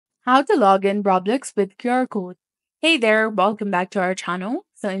How to log in Roblox with QR code. Hey there, welcome back to our channel.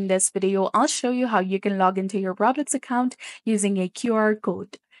 So in this video, I'll show you how you can log into your Roblox account using a QR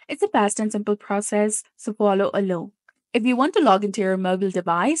code. It's a fast and simple process, so follow along. If you want to log into your mobile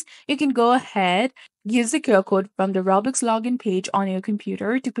device, you can go ahead, use the QR code from the Roblox login page on your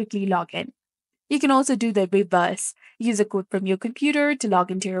computer to quickly log in. You can also do the reverse. Use a code from your computer to log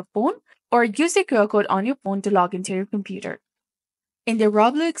into your phone, or use the QR code on your phone to log into your computer. In the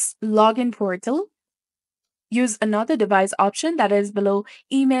Roblox login portal, use another device option that is below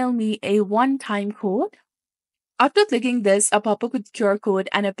email me a one-time code. After clicking this, a pop-up with QR code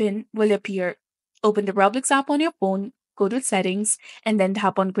and a pin will appear. Open the Roblox app on your phone, go to settings, and then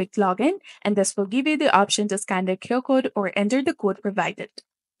tap on quick login, and this will give you the option to scan the QR code or enter the code provided.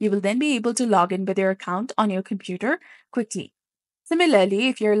 You will then be able to log in with your account on your computer quickly. Similarly,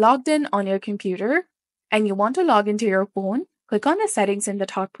 if you're logged in on your computer and you want to log into your phone, click on the settings in the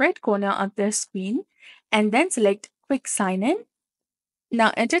top right corner of the screen and then select Quick Sign In.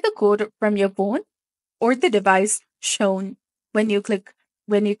 Now enter the code from your phone or the device shown when you click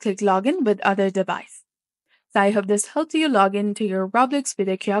login with other device. So I hope this helped you log into your Roblox with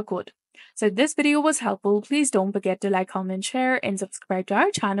a QR code. So if this video was helpful, please don't forget to like, comment, share, and subscribe to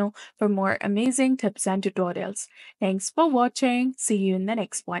our channel for more amazing tips and tutorials. Thanks for watching. See you in the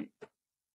next one.